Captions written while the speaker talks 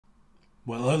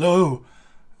Well, hello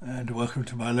and welcome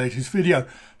to my latest video.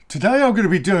 Today I'm going to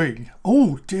be doing,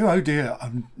 oh dear,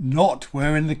 I'm not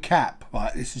wearing the cap.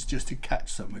 Right, this is just to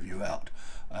catch some of you out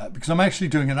because I'm actually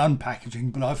doing an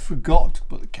unpackaging, but I forgot to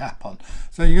put the cap on.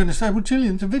 So you're going to say, well,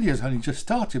 Gillian, the video's only just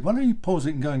started. Why don't you pause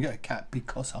it and go and get a cap?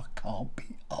 Because I can't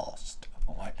be asked.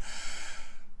 All right.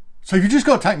 So you just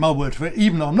got to take my word for it.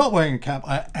 Even though I'm not wearing a cap,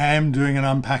 I am doing an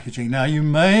unpackaging. Now, you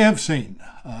may have seen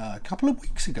a couple of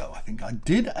weeks ago, I think I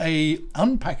did a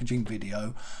unpackaging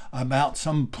video about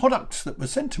some products that were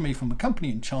sent to me from a company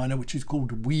in China, which is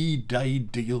called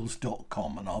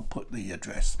wedaydeals.com. And I'll put the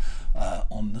address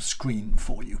on the screen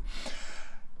for you.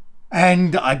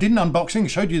 And I did an unboxing,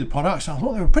 showed you the products. I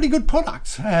thought they were pretty good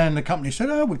products. And the company said,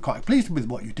 oh, we're quite pleased with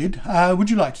what you did. Would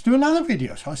you like to do another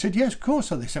video? So I said, yes, of course.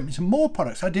 So they sent me some more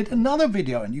products. I did another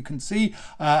video, and you can see,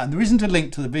 and there isn't a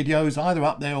link to the videos either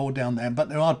up there or down there, but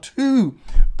there are two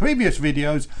previous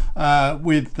videos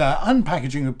with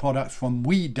unpackaging of products from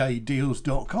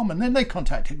wedaydeals.com. And then they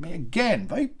contacted me again,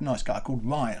 very nice guy called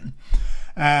Ryan.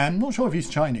 I'm not sure if he's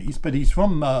Chinese, but he's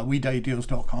from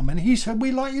wedaydeals.com, and he said,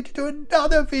 we'd like you to do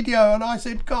another video. And I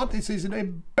said, God, this is an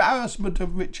embarrassment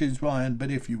of riches, Ryan, but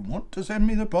if you want to send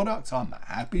me the products, I'm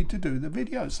happy to do the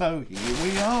video. So here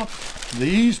we are,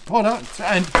 these products,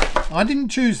 and I didn't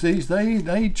choose these.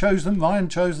 They chose them. Ryan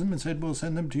chose them and said, we'll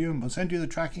send them to you, and we'll send you the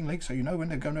tracking link so you know when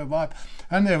they're going to arrive.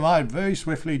 And they arrived very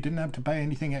swiftly, didn't have to pay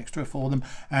anything extra for them.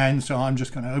 And so I'm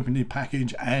just going to open the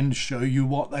package and show you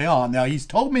what they are. Now, he's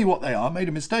told me what they are. I made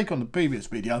a mistake on the previous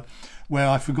video where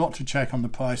I forgot to check on the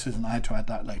prices, and I had to add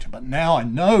that later. But now I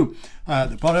know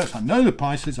the products, I know the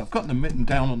prices, I've got them written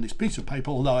down on this piece of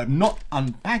paper, although I've not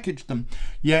unpackaged them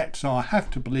yet, so I have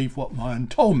to believe what Ryan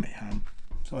told me.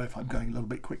 Sorry if I'm going a little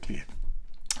bit quickly here.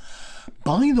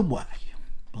 By the way,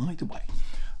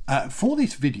 for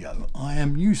this video, I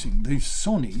am using the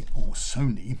Sony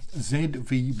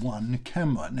ZV-1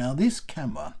 camera. Now, this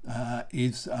camera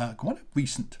is quite a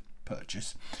recent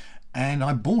purchase, and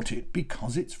I bought it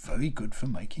because it's very good for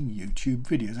making YouTube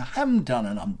videos. I haven't done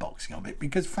an unboxing of it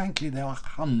because, frankly, there are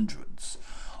hundreds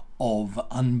of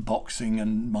unboxing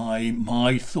and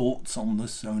my thoughts on the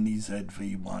Sony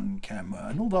ZV-1 camera.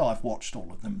 And although I've watched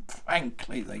all of them,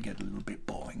 frankly, they get a little bit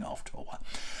boring after a while.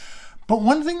 But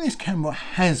one thing this camera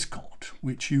has got,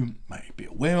 which you may be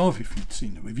aware of if you've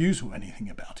seen the reviews or anything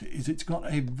about it, is it's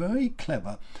got a very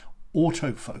clever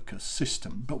autofocus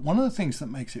system. But one of the things that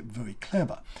makes it very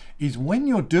clever is when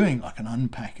you're doing like an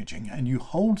unpackaging and you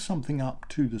hold something up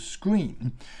to the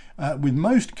screen, with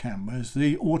most cameras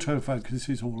the autofocus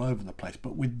is all over the place,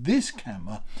 but with this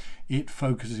camera it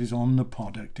focuses on the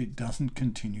product. It doesn't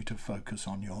continue to focus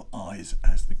on your eyes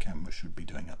as the camera should be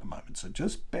doing at the moment. So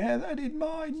just bear that in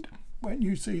mind when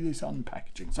you see this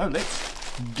unpackaging. So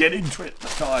let's get into it,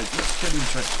 guys. Let's get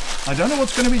into it. I don't know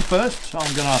what's going to be first, so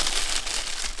I'm going to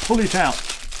pull it out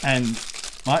and,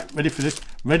 right, ready for this,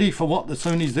 ready for what the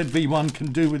Sony ZV-1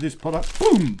 can do with this product.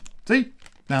 Boom! See?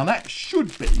 Now that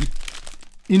should be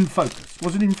in focus.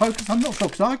 Was it in focus? I'm not sure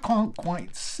because I can't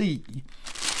quite see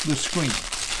the screen.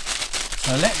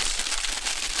 So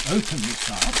let's open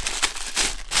this up.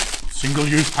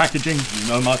 Single-use packaging. You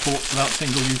know my thoughts about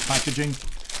single-use packaging.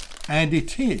 And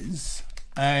it's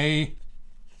a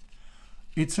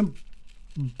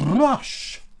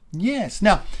brush. Yes.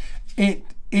 Now,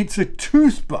 it's a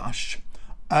toothbrush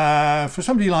for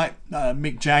somebody like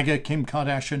Mick Jagger, Kim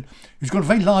Kardashian, who's got a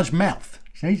very large mouth.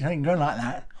 See, so you can go like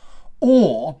that.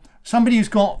 Or somebody who's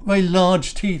got very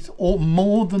large teeth, or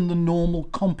more than the normal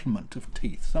complement of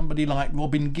teeth. Somebody like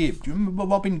Robin Gibb. Do you remember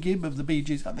Robin Gibb of the Bee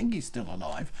Gees? I think he's still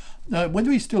alive.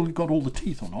 Whether he's still got all the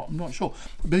teeth or not, I'm not sure.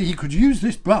 But he could use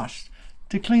this brush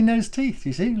to clean those teeth,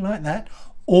 you see, like that.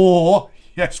 Or,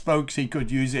 yes, folks, he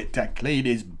could use it to clean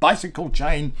his bicycle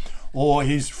chain, or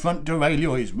his front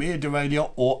derailleur, or his rear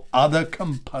derailleur, or other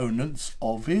components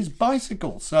of his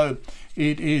bicycle. So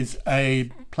it is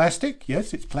a plastic.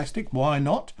 Yes, it's plastic. Why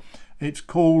not? It's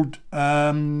called,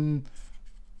 that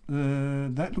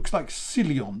looks like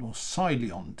Silion or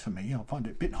Silion to me. I find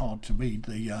it a bit hard to read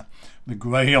the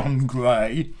grey on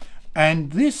grey.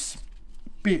 And this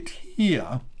bit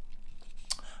here,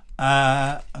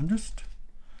 I'm just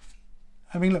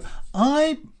having a look.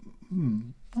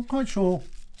 I'm not quite sure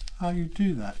how you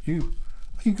do that. You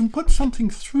can put something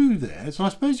through there, so I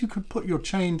suppose you could put your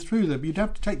chain through there, but you'd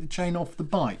have to take the chain off the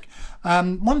bike.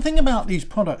 One thing about these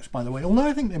products, by the way, although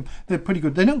I think they're pretty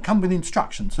good, they don't come with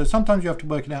instructions, so sometimes you have to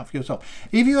work it out for yourself.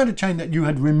 If you had a chain that you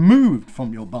had removed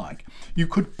from your bike, you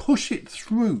could push it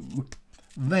through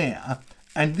there,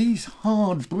 and these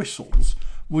hard bristles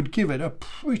would give it a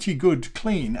pretty good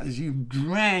clean as you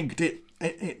dragged it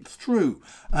it's true.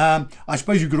 I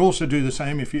suppose you could also do the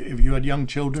same if you had young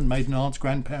children, maiden aunts,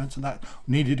 grandparents, and that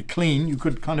needed to clean. You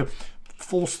could kind of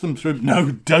force them through.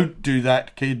 No, don't do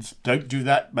that, kids. Don't do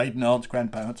that, maiden aunts,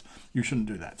 grandparents. You shouldn't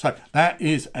do that. So that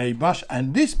is a brush,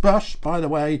 and this brush, by the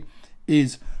way,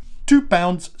 is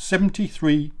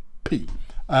 £2.73p.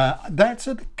 That's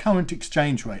at the current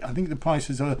exchange rate. I think the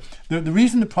prices are, the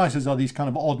reason the prices are these kind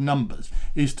of odd numbers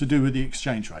is to do with the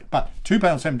exchange rate. But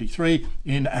 £2.73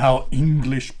 in our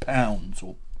English pounds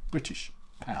or British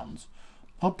pounds.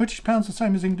 Are British pounds the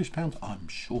same as English pounds? I'm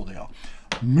sure they are.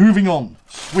 Moving on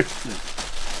swiftly.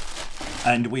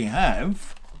 And we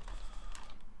have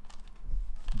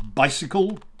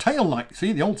bicycle tail light.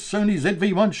 See, the old Sony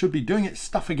ZV-1 should be doing its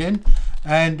stuff again.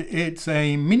 And it's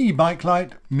a mini bike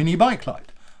light.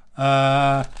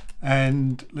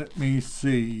 And let me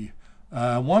see,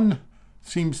 one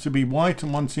seems to be white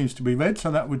and one seems to be red, so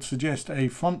that would suggest a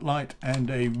front light and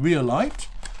a rear light.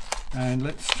 And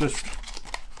let's just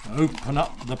open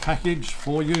up the package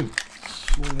for you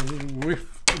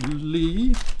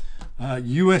swiftly.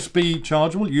 USB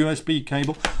chargeable, USB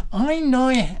cable. I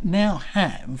now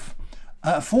have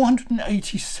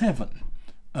 487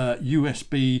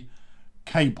 USB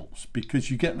cables,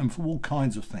 because you get them for all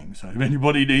kinds of things. So if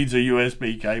anybody needs a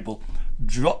USB cable,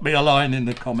 drop me a line in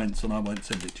the comments and I won't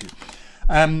send it to you.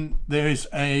 There is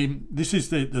this is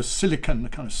the silicon, the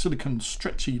kind of silicon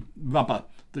stretchy rubber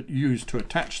that you use to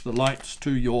attach the lights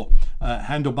to your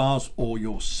handlebars or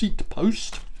your seat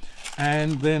post.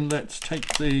 And then let's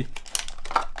take the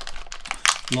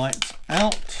lights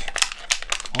out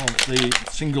of the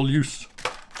single-use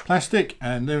plastic,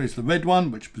 and there is the red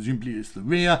one, which presumably is the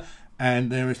rear,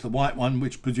 and there is the white one,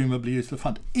 which presumably is the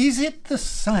front. Is it the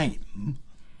same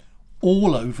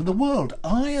all over the world?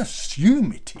 I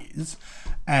assume it is.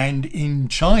 And in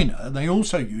China, they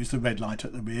also use the red light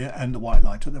at the rear and the white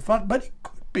light at the front, but it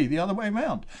could be the other way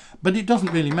around. But it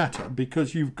doesn't really matter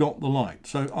because you've got the light.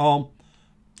 So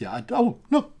yeah, oh,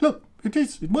 look,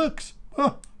 it works.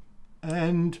 Oh,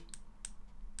 and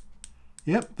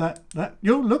yep,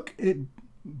 look, it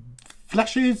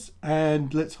flashes,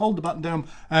 and let's hold the button down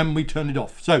and we turn it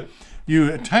off. So you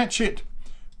attach it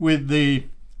with the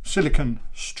silicon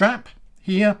strap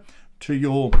here to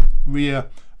your rear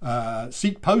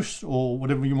seat post or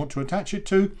whatever you want to attach it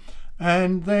to,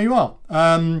 and there you are.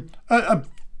 A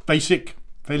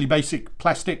fairly basic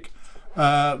plastic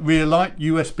rear light,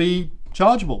 USB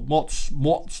chargeable. What's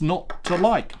not to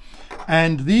like?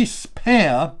 And this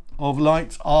pair of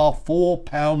lights are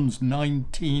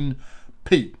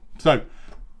 £4.19p. So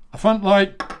a front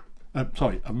light, a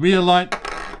rear light,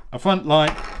 a front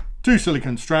light, two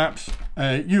silicon straps,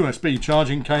 a USB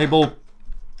charging cable,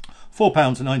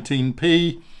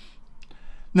 £4.19p.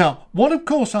 Now, what of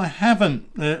course I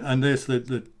haven't, and there's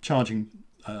the charging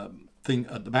thing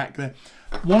at the back there.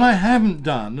 What I haven't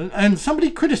done, and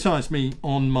somebody criticised me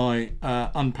on my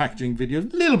unpackaging video, a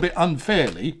little bit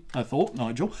unfairly, I thought,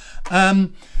 Nigel,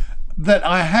 that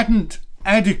I hadn't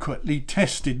adequately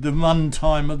tested the run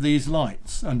time of these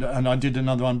lights, and I did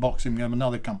another unboxing of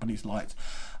another company's lights.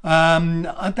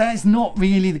 That's not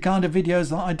really the kind of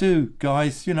videos that I do,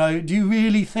 guys. You know, do you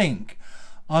really think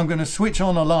I'm going to switch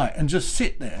on a light and just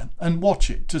sit there and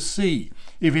watch it to see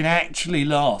if it actually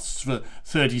lasts for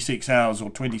 36 hours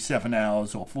or 27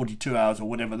 hours or 42 hours or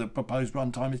whatever the proposed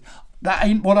runtime is? That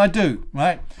ain't what I do,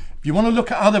 right? If you want to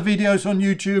look at other videos on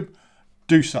YouTube,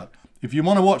 do so. If you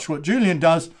want to watch what Julian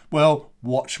does, well,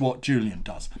 watch what Julian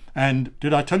does. And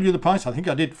did I tell you the price? I think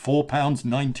I did,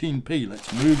 £4.19p.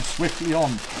 Let's move swiftly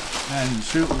on and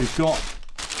see what we've got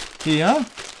here.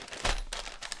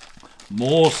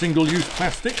 More single-use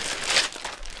plastic.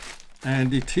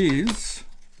 And it is,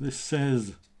 this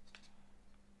says,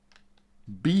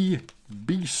 Be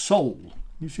soul.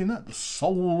 You seen that? The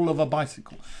soul of a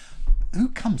bicycle. Who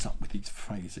comes up with these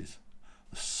phrases?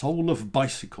 The soul of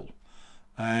bicycle.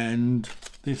 And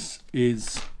this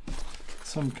is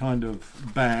some kind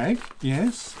of bag,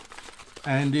 yes,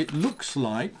 and it looks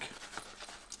like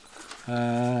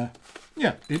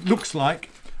it looks like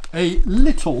a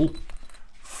little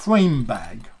frame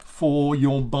bag for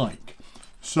your bike.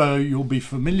 So you'll be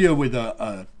familiar with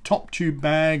a top tube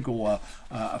bag or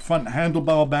a front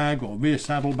handlebar bag or rear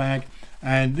saddle bag,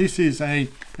 and this is a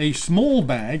small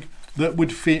bag that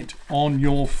would fit on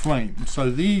your frame.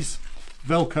 So these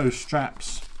Velcro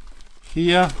straps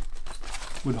here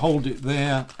would hold it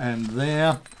there, and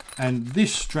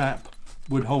this strap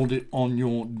would hold it on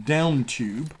your down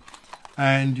tube,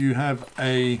 and you have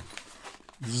a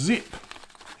zip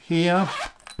here,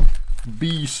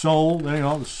 B sole, there you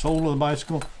are, the sole of the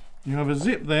bicycle. You have a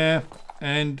zip there,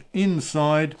 and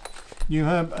inside you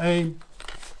have a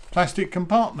plastic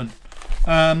compartment.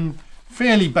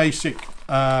 Fairly basic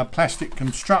plastic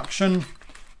construction,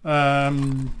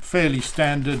 fairly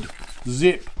standard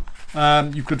zip.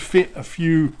 You could fit a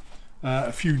few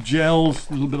gels,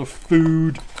 a little bit of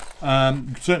food. You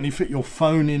could certainly fit your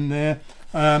phone in there.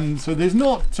 So there's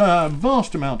not a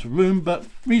vast amount of room, but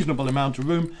reasonable amount of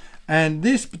room. And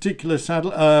this particular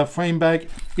saddle frame bag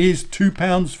is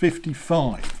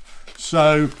 £2.55.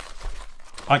 So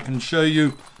I can show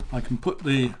you, I can put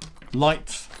the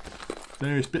lights,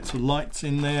 various bits of lights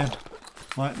in there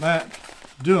like that,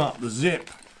 do up the zip,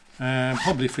 and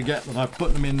probably forget that I've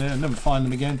put them in there and never find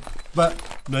them again.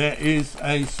 But there is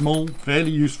a small,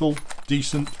 fairly useful,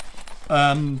 decent,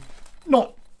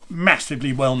 not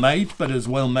massively well made, but as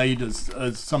well made as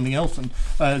something else, and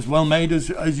as well made as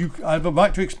you have a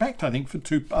right to expect, I think, for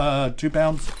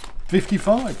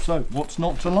 £2.55. So what's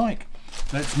not to like?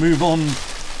 Let's move on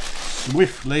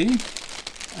swiftly,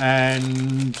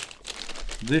 and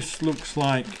this looks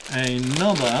like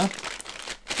another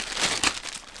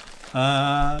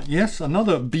yes,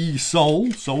 another B sole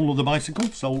of the bicycle,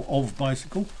 sole of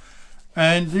bicycle,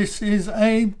 and this is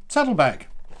a saddlebag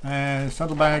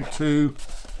to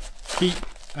keep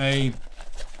a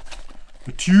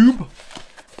tube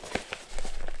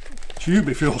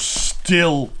if you're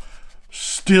still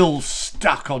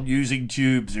stuck on using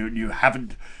tubes and you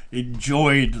haven't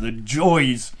enjoyed the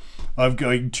joys of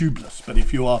going tubeless. But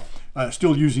if you are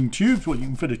still using tubes, well, you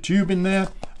can fit a tube in there.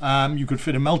 You could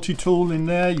fit a multi-tool in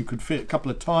there. You could fit a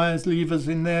couple of tires, levers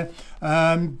in there.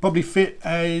 Probably fit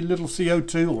a little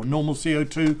CO2 or normal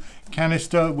CO2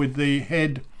 canister with the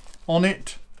head on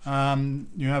it.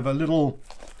 You have a little,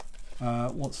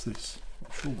 what's this?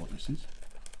 Not sure what this is.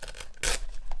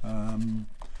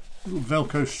 Little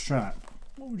Velcro strap.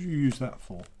 What would you use that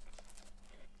for?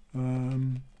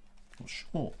 Not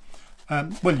sure.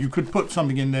 Well, you could put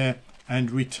something in there and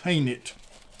retain it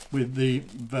with the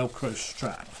Velcro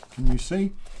strap. Can you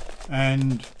see?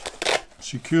 And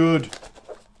secured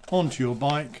onto your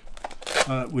bike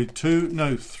with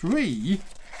three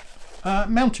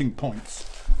mounting points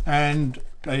and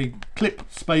a clip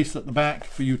space at the back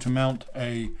for you to mount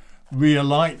a rear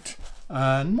light.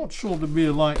 I'm not sure the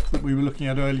rear light that we were looking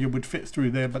at earlier would fit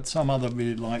through there, but some other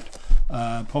rear light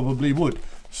probably would.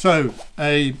 So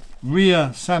a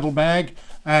rear saddlebag,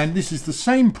 and this is the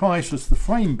same price as the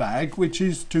frame bag, which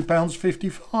is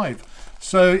 £2.55.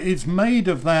 So it's made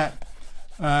of that,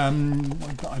 I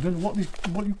don't know what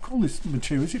you call this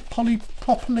material. Is it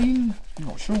polypropylene? I'm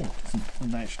not sure. It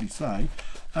doesn't actually say.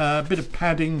 A bit of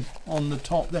padding on the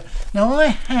top there. Now I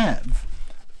have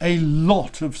a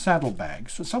lot of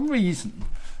saddlebags. For some reason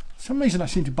I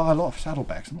seem to buy a lot of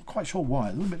saddlebags. I'm not quite sure why.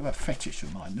 A little bit of a fetish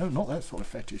of mine. No, not that sort of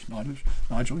fetish, Nigel.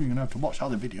 You're going to have to watch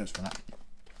other videos for that.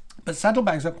 But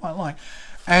saddlebags I quite like.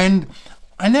 And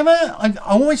I'm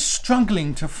always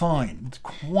struggling to find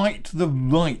quite the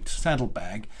right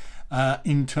saddlebag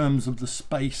in terms of the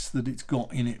space that it's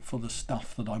got in it for the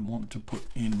stuff that I want to put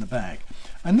in the bag.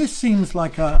 And this seems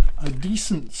like a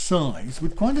decent size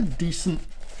with quite a decent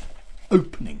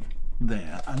opening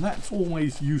there, and that's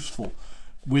always useful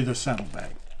with a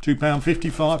saddlebag.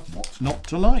 £2.55, what's not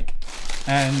to like?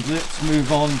 And let's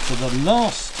move on to the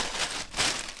last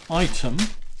item,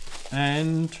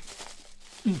 and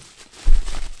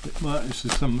this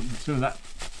is some of that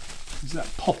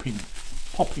popping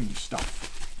stuff.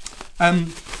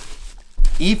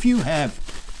 If you have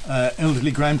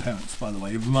elderly grandparents, by the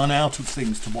way, who've run out of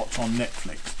things to watch on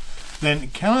Netflix, then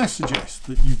can I suggest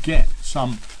that you get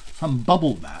some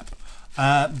bubble wrap,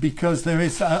 because there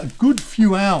is a good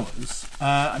few hours.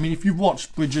 I mean, if you've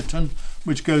watched Bridgerton,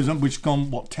 which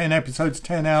gone what, 10 episodes,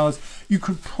 10 hours, you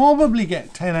could probably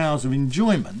get 10 hours of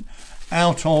enjoyment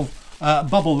out of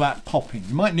bubble wrap popping.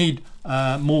 You might need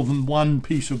more than one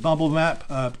piece of bubble wrap,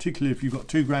 particularly if you've got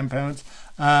two grandparents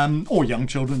or young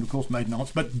children, of course, maiden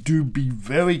aunts. But do be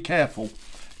very careful.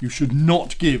 You should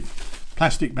not give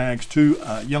plastic bags to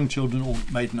young children or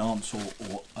maiden aunts or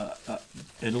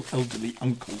elderly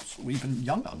uncles or even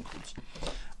young uncles.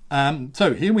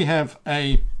 So here we have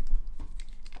a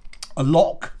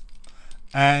lock,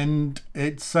 and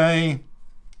it's it's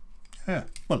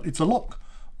a lock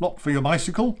for your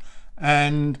bicycle,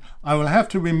 and I will have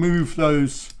to remove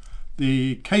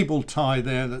the cable tie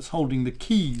there that's holding the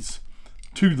keys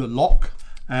to the lock,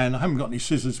 and I haven't got any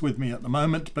scissors with me at the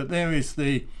moment, but there is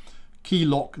the key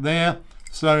lock there.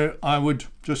 So I would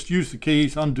just use the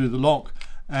keys, undo the lock,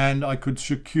 and I could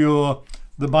secure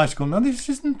the bicycle. Now this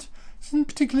isn't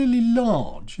particularly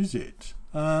large, is it?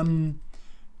 Doesn't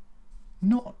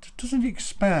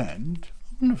expand.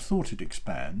 I wouldn't have thought it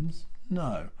expands.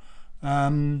 No.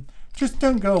 Just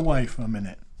don't go away for a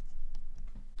minute.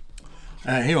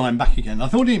 Here I'm back again. I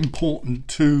thought it important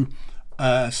to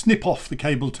snip off the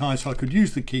cable tie so I could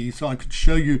use the key, so I could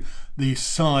show you the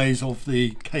size of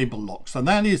the cable lock. So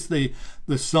that is the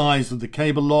size of the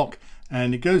cable lock,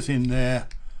 and it goes in there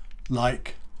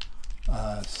like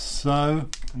so.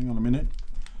 Hang on a minute,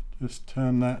 just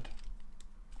turn that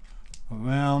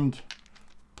around,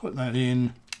 put that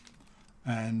in,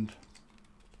 and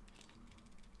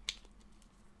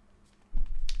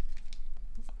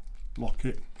lock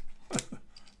it.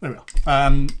 There we are.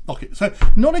 Lock it. So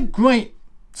not a great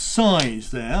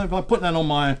size there. If I put that on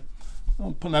my,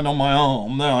 I'll put that on my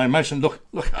arm there. I imagine. Look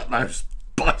at those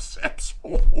biceps.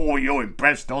 Oh, you're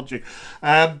impressed, aren't you?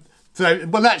 So,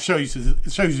 well, that shows you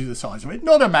the size of it.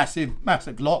 Not a massive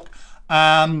lock,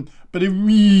 but a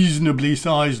reasonably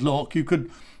sized lock. You could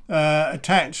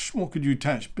attach. What could you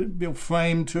attach? Build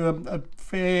frame to a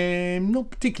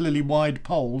not particularly wide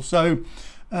pole. So.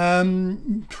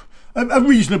 A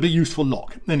reasonably useful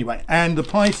lock anyway, and the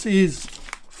price is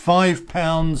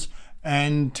 £5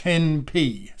 and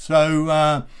 10p,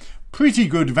 so pretty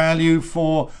good value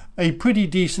for a pretty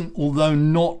decent, although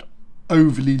not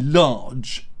overly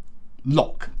large,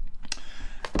 lock.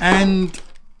 And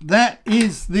that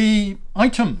is the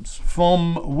items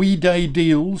from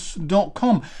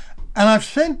wedaydeals.com. And I've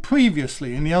said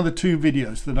previously in the other two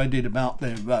videos that I did about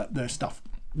their stuff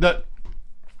that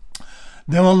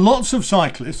there are lots of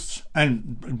cyclists,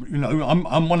 and you know,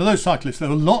 I'm one of those cyclists. There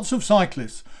are lots of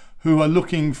cyclists who are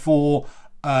looking for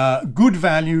good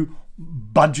value,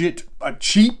 budget,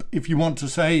 cheap, if you want to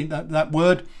say that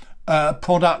word,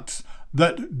 products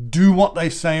that do what they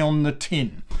say on the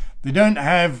tin. They don't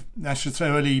have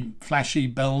necessarily flashy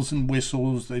bells and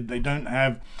whistles. They don't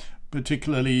have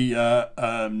particularly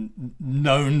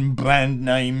known brand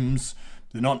names.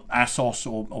 They're not Asos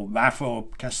or Rafa or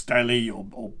Castelli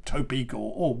or Topic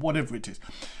or whatever it is.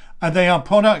 And they are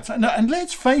products, and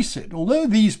let's face it, although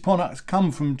these products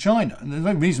come from China, and there's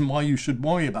no reason why you should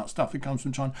worry about stuff that comes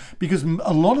from China, because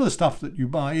a lot of the stuff that you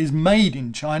buy is made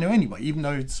in China anyway, even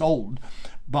though it's sold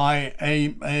by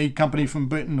a company from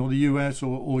Britain or the US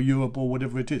or Europe or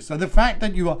whatever it is. So the fact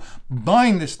that you are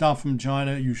buying this stuff from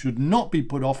China, you should not be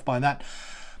put off by that.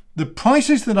 The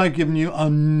prices that I've given you are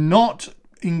not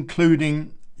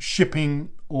including shipping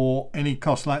or any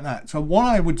cost like that. So what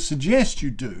I would suggest you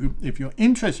do, if you're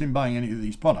interested in buying any of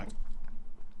these products,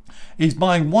 is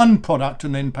buying one product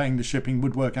and then paying the shipping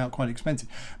would work out quite expensive.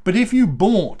 But if you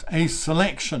bought a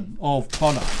selection of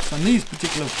products, and these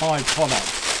particular 5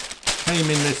 products came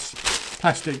in this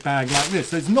plastic bag like this.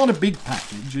 So it's not a big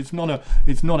package, it's not a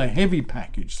heavy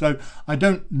package, so I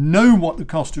don't know what the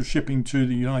cost of shipping to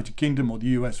the United Kingdom or the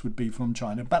US would be from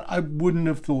China, but I wouldn't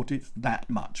have thought it's that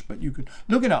much. But you can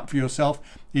look it up for yourself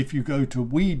if you go to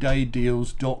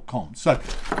wedaydeals.com. So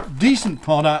decent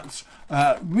products,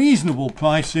 reasonable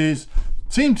prices,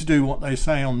 seem to do what they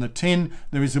say on the tin.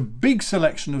 There is a big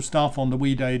selection of stuff on the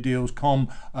wedaydeals.com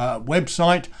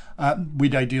website,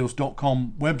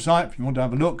 wedaydeals.com website. If you want to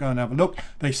have a look, go and have a look.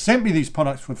 They sent me these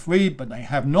products for free, but they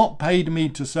have not paid me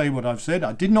to say what I've said.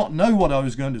 I did not know what I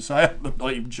was going to say. I'm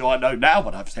not even sure I know now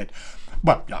what I've said.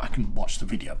 Well, yeah, I can watch the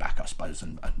video back, I suppose,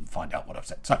 and find out what I've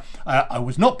said. So I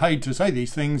was not paid to say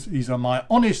these things. These are my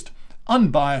honest,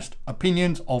 unbiased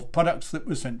opinions of products that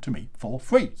were sent to me for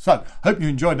free. So hope you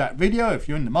enjoyed that video. If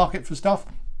you're in the market for stuff,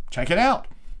 check it out.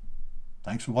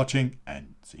 Thanks for watching,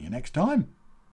 and see you next time.